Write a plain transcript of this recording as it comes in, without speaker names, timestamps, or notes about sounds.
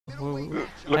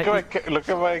Look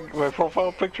at my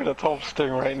profile picture. That's how I'm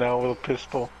staring right now with a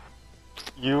pistol.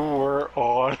 You were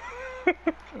on.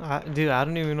 Dude, I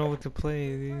don't even know what to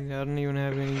play, dude. I don't even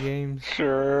have any games.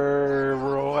 Sure,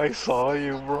 bro. I saw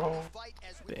you, bro.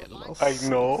 I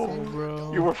know.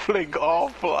 Bro. You were playing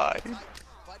offline.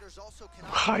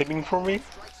 Hiding from me?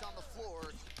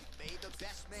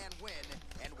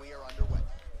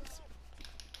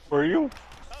 Were you?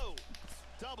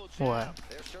 What?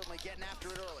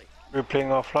 We're playing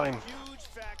offline.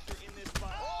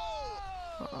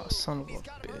 Oh, son of a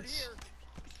bitch.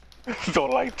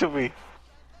 Don't lie to me.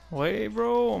 Wait,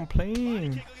 bro, I'm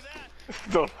playing.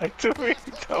 Don't lie to me.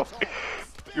 Tell me.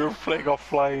 You're playing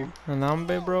offline. And I'm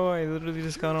bad, bro. I literally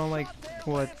just got on like,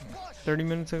 what, 30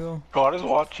 minutes ago? God is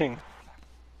watching.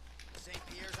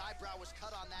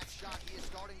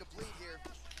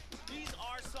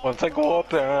 Once I go up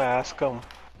there and ask him,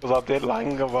 because I did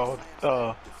lying about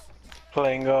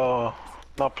playing,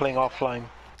 not playing offline.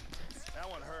 That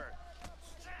one hurt.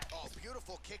 Oh,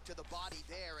 beautiful kick to the body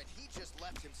there, and he just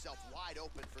left himself wide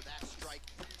open for that strike.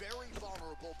 Very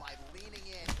vulnerable by leaning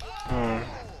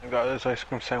in. God, this ice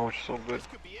cream sandwich is so good. This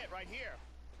could be it right here.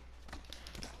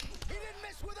 He didn't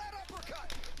miss with that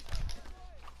uppercut.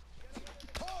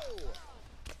 Oh,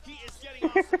 he is getting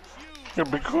off some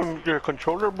huge. You're a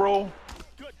controller, bro.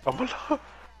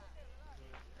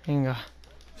 Inga,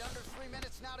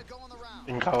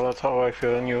 that's how I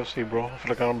feel in UFC, bro. I feel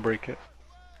like I don't break it.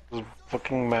 Just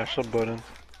fucking mash the button.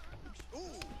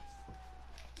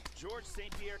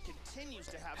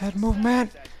 Head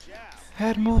movement!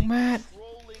 Head movement!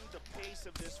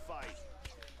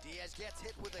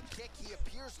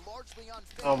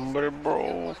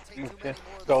 Bro. Okay.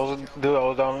 I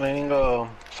was downloading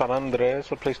San Andreas,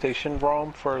 the PlayStation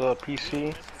ROM for the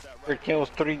PC. It was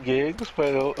 3 gigs,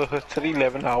 but it said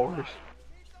 11 hours.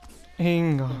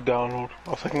 Inga. Download. I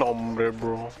was like, no, hombre,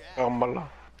 bro. Cámala.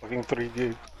 Fucking 3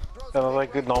 gigs. And I was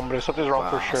like, no, hombre, something's wrong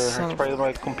for sure. It's probably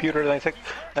my computer. And I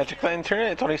checked the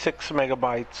internet, it's only 6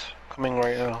 megabytes coming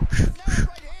right now.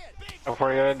 I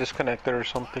probably gotta disconnect it or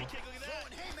something.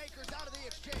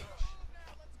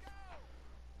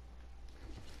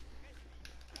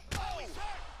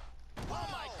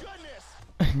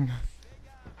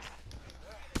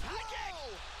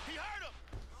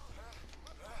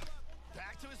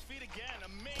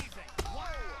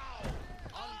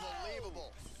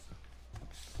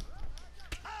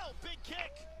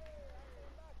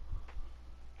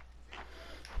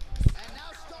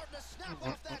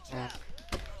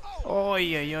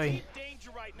 Oi, oi, oi.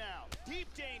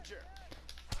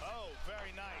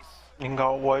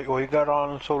 Inga, why you got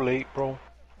on so late, bro?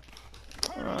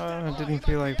 I didn't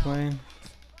feel like playing.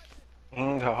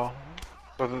 Inga.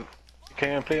 So you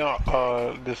can't play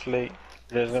this late.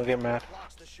 You're just gonna get mad.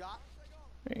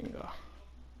 Inga.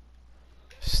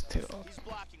 Still.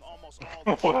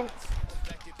 What?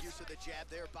 Effective use of the jab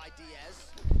there by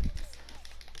Diaz.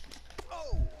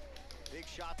 Oh! Big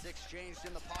shots exchanged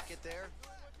in the pocket there.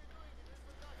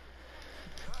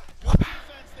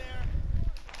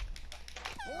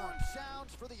 Horn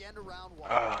sounds for the end of round one.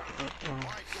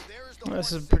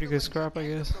 This is a pretty good scrap, I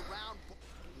guess.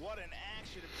 What an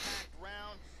action-packed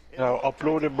round. Yeah,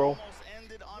 upload it, bro.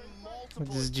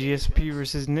 This is GSP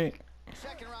versus Nick.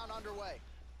 Second round underway.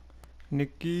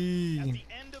 Nicky.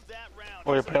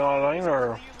 Oh, you're playing online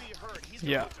or?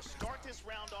 Yeah.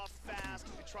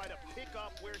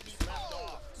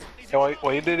 Yeah,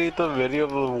 why you delete the video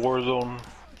of the Warzone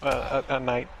at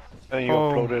night and you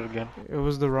upload it again? It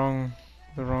was the wrong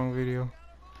video.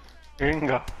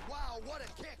 Inga. Wow, what a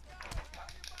kick.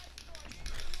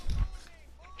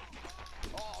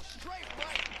 Oh, straight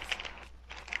right.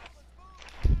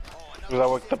 Because I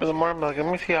woke up in the morning, I'm like, let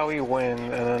me see how he win,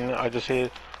 and then I just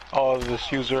see, oh, this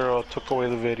user took away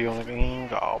the video. I'm like,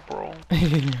 Inga, bro.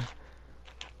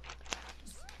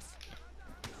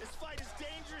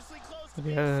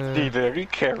 Yeah. He very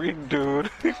carried, dude.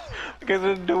 You guys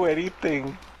didn't do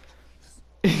anything.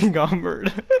 He got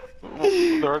murdered.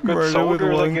 They're a good Murder soldiers,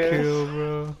 with I one guess. kill,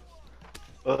 bro.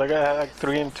 Like I had like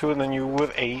 3 and 2, and then you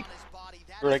with 8.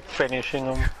 You're like finishing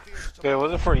them. If it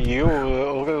wasn't for you,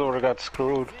 look at would have got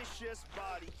screwed.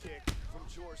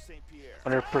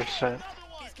 100%.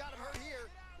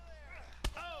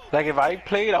 Like if I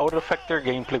played, I would affect their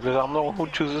gameplay because I'm the one who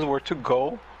chooses where to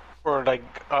go, or like,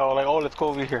 oh, let's go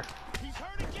over here.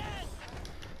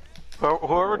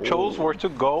 Whoever chose where to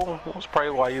go was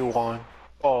probably why you won.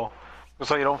 Oh,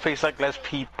 so you don't face like less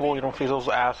people, you don't face those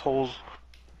assholes.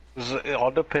 It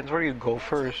all depends where you go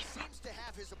first.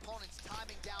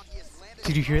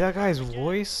 Did you hear that guy's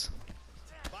voice?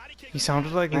 He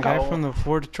sounded like the guy from the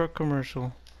Ford truck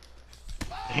commercial.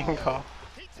 Inga.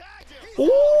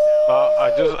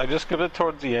 I just skipped it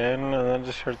towards the end, and then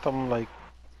just heard them like,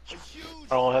 I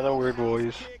don't know, had a weird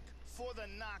voice.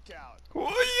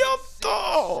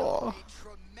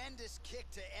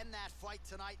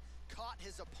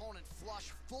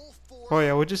 Oh,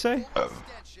 yeah, what'd you say?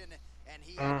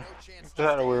 Just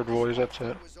had a weird voice, that's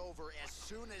it.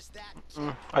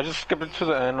 I just skipped it to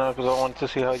the end because I wanted to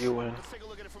see how you win.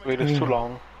 Waited too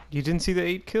long. You didn't see the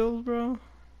 8 kills, bro?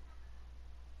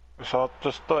 We saw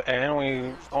just the end,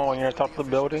 when you're on top of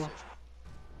the building.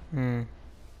 Hmm.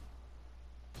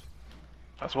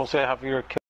 I was supposed to have your kill.